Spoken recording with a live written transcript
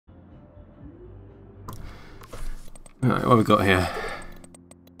Alright, what have we got here?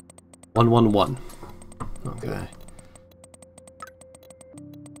 111. Okay.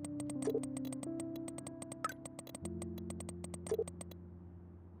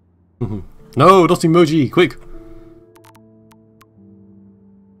 No, not emoji, quick!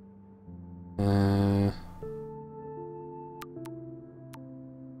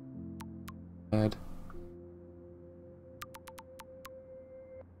 Bad.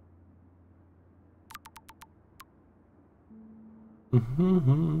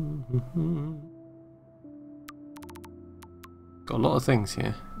 Got a lot of things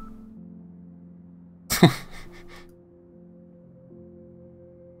here.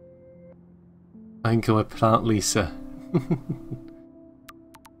 I can kill my plant Lisa.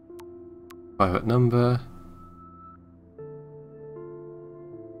 Private number.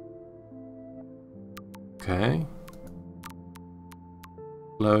 Okay.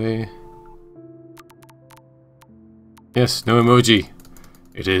 Chloe. Yes, no emoji.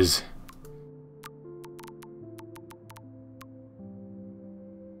 It is.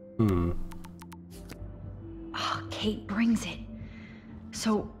 Oh, Kate brings it.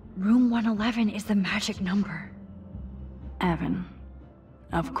 So, room 111 is the magic number. Evan.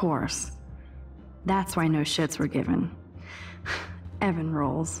 Of course. That's why no shits were given. Evan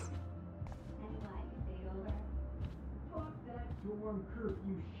rolls. Fuck that dorm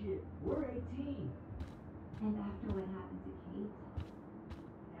curfew shit. We're 18. And after what happened to Kate,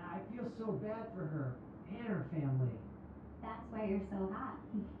 Yeah, I feel so bad for her and her family. that's why you're so hot.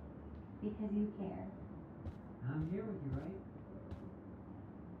 Because you care. I'm here with you, right?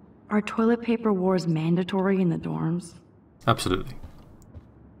 Are toilet paper wars mandatory in the dorms? Absolutely.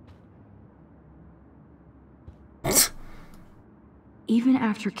 Even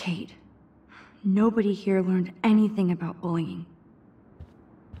after Kate, nobody here learned anything about bullying.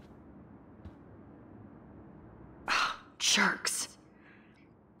 Jerks.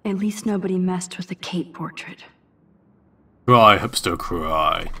 At least nobody messed with the Kate portrait. Cry, hipster,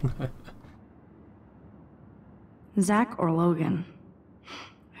 cry. Zach or Logan?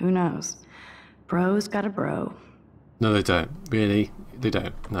 Who knows? Bro's got a bro. No, they don't. Really? They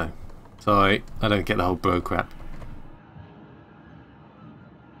don't. No. Sorry, I don't get the whole bro crap.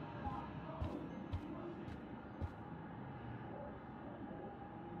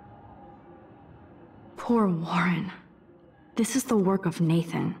 Poor Warren. This is the work of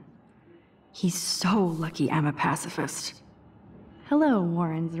Nathan. He's so lucky I'm a pacifist. Hello,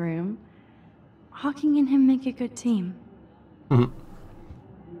 Warren's room. Hawking and him make a good team.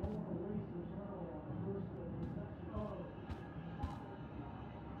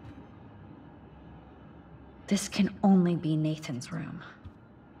 This can only be Nathan's room.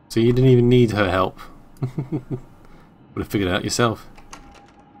 So you didn't even need her help. Would have figured it out yourself.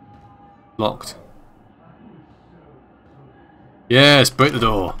 Locked. Yes, break the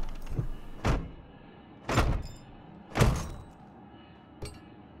door.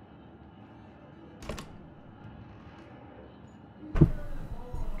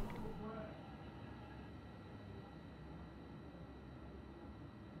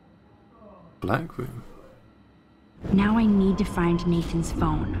 Black room. Now I need to find Nathan's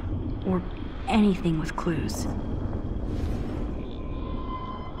phone. Or anything with clues.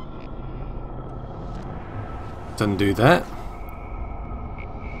 Doesn't do that.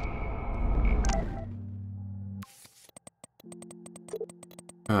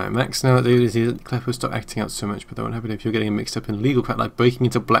 Alright, Max, now that the Clef will stop acting out so much, but that won't happen if you're getting mixed up in legal crap like breaking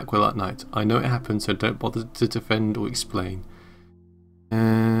into Blackwell at night. I know it happens, so don't bother to defend or explain.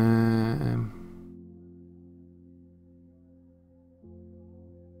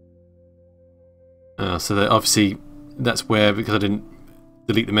 So that obviously that's where, because I didn't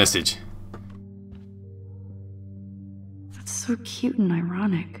delete the message. That's so cute and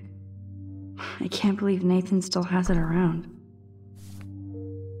ironic. I can't believe Nathan still has it around.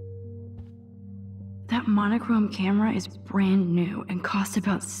 That monochrome camera is brand new and cost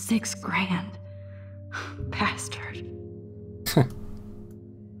about $6 grand. Bastard.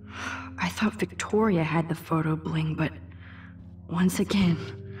 I thought Victoria had the photo bling, but once again,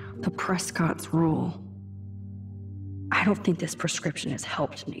 the Prescotts rule. I don't think this prescription has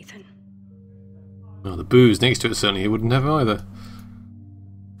helped Nathan. Well, the booze next to it certainly wouldn't have either.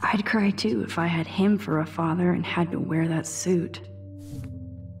 I'd cry too if I had him for a father and had to wear that suit.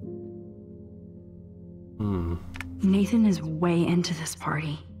 Nathan is way into this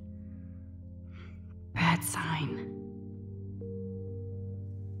party. Bad sign.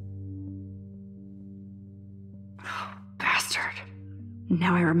 Oh, bastard.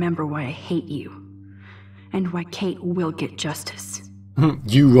 Now I remember why I hate you. And why Kate will get justice.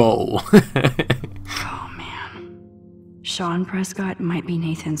 You roll. Oh man. Sean Prescott might be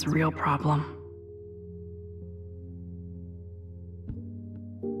Nathan's real problem.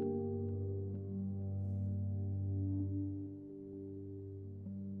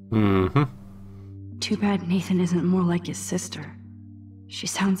 Too bad Nathan isn't more like his sister. She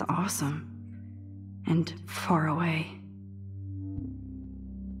sounds awesome. And far away.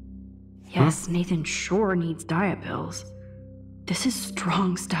 Yes, Nathan sure needs diet pills. This is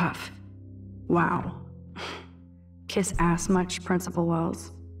strong stuff. Wow. Kiss ass much, Principal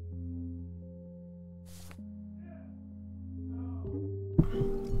Wells?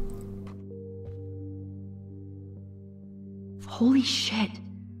 Holy shit.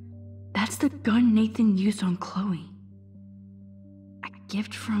 That's the gun Nathan used on Chloe. A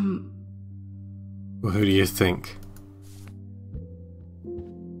gift from... Well, who do you think?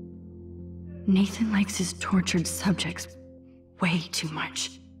 Nathan likes his tortured subjects way too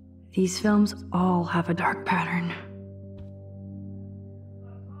much. These films all have a dark pattern.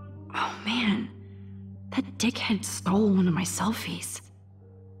 Oh man, that dickhead stole one of my selfies.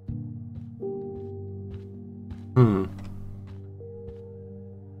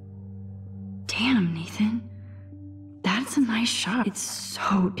 Damn, Nathan. That's a nice shot. It's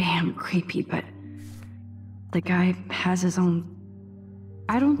so damn creepy, but the guy has his own...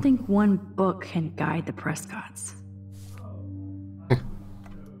 I don't think one book can guide the Prescotts.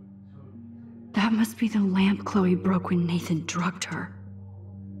 That must be the lamp Chloe broke when Nathan drugged her.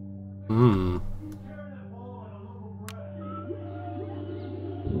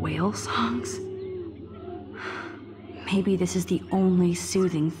 Whale songs? Maybe this is the only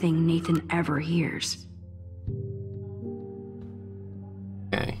soothing thing Nathan ever hears.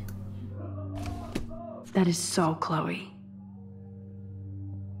 Okay. That is so Chloe.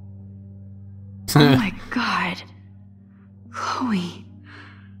 Oh my god. Chloe.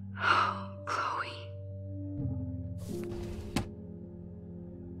 Oh, Chloe.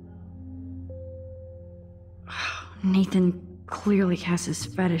 Nathan clearly has his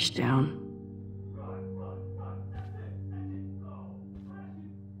fetish down.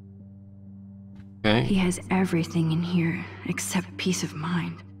 Okay. He has everything in here except peace of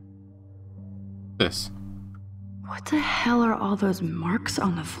mind. This. What the hell are all those marks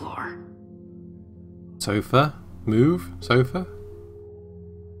on the floor? Sofa. Move. Sofa.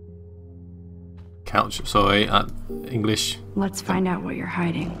 Couch. Sorry. English. Let's find out what you're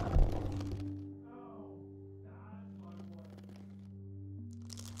hiding.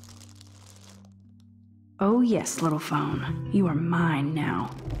 Oh yes, little phone. You are mine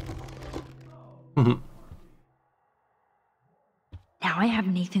now. Now I have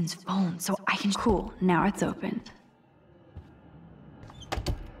Nathan's phone, so I can... Cool, now it's opened.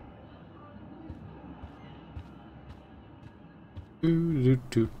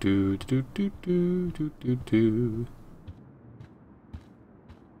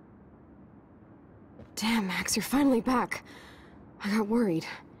 Damn, Max, you're finally back. I got worried.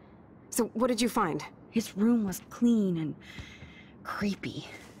 So, what did you find? His room was clean and creepy.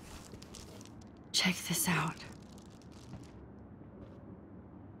 Check this out.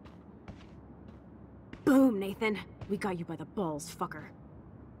 Boom, Nathan. We got you by the balls, fucker.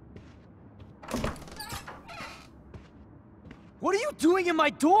 What are you doing in my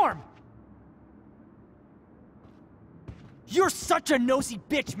dorm? You're such a nosy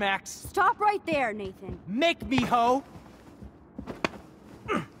bitch, Max. Stop right there, Nathan. Make me, ho.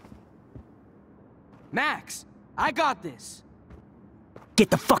 Max, I got this. Get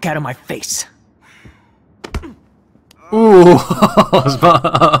the fuck out of my face. Ooh.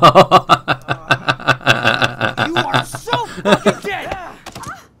 You are so fucking dead.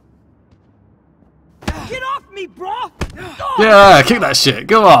 Get off me, bro. Yeah, kick that shit.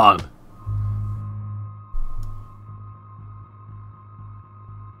 Go on.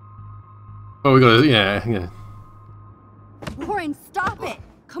 Oh, we got to, yeah. Warren, stop it.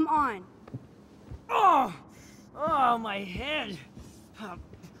 Come on. Oh, my head.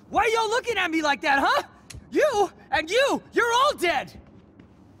 Why are y'all looking at me like that, huh? You and you're all dead.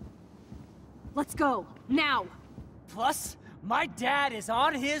 Let's go, now. Plus, my dad is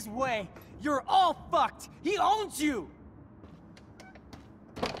on his way. You're all fucked. He owns you.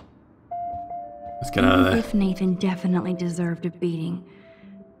 Let's get out of there. If Nathan definitely deserved a beating,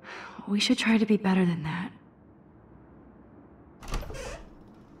 we should try to be better than that.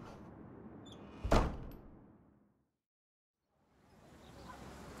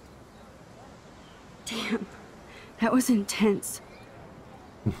 Damn, that was intense.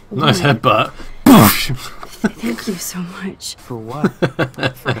 Nice headbutt. Thank you so much. For what?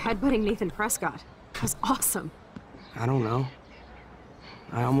 For headbutting Nathan Prescott. That was awesome. I don't know.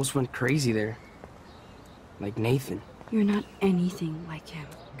 I almost went crazy there. Like Nathan. You're not anything like him.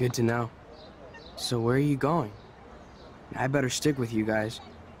 Good to know. So where are you going? I better stick with you guys.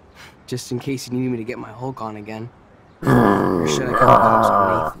 Just in case you need me to get my Hulk on again. Or should I call the cops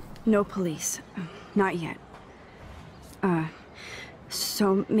on Nathan? No police. Not yet.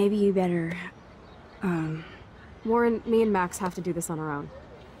 So maybe you better, Warren, me and Max have to do this on our own.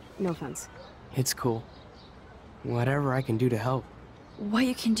 No offense. It's cool. Whatever I can do to help. what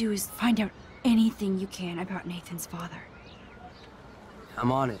you can do is find out anything you can about Nathan's father.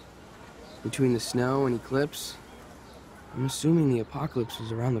 I'm on it. Between the snow and eclipse, I'm assuming the apocalypse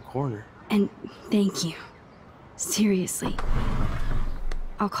is around the corner. And thank you. Seriously.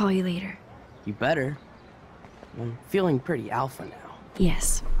 I'll call you later. You better. I'm feeling pretty alpha now.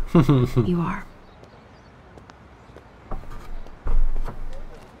 Yes, you are.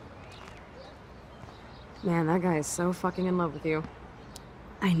 Man, that guy is so fucking in love with you.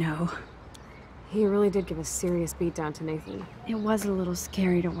 I know. He really did give a serious beatdown to Nathan. It was a little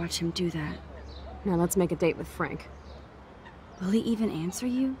scary to watch him do that. Now let's make a date with Frank. Will he even answer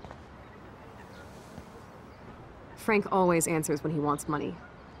you? Frank always answers when he wants money.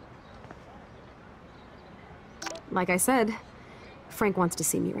 Like I said, Frank wants to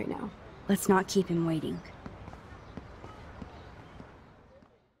see me right now. Let's not keep him waiting.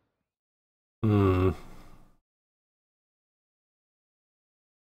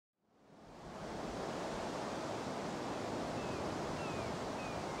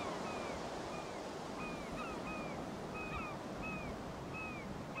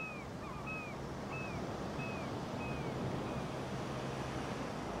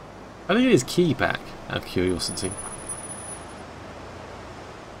 How did he get his key back, out of curiosity?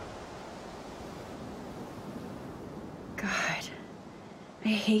 God, I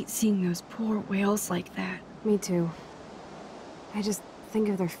hate seeing those poor whales like that. Me too. I just think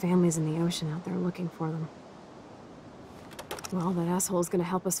of their families in the ocean out there looking for them. Well, that asshole's gonna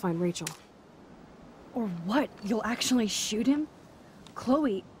help us find Rachel. Or what? You'll actually shoot him?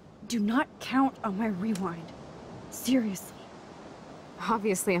 Chloe, do not count on my rewind. Seriously.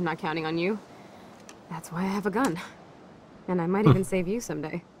 Obviously, I'm not counting on you. That's why I have a gun. And I might even save you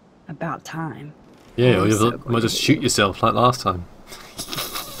someday. About time. Yeah, or I'm you so might just shoot yourself like last time.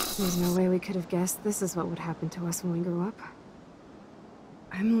 There's no way we could have guessed this is what would happen to us when we grew up.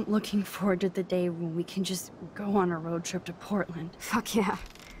 I'm looking forward to the day when we can just go on a road trip to Portland. Fuck yeah.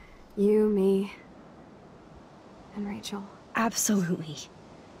 You, me, and Rachel. Absolutely.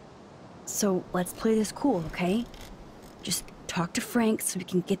 So let's play this cool, okay? Just talk to Frank so we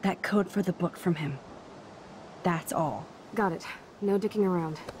can get that code for the book from him. That's all. Got it. No dicking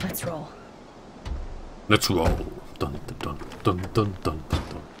around. Let's roll. Let's roll. Dun dun dun dun dun dun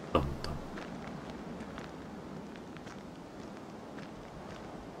dun.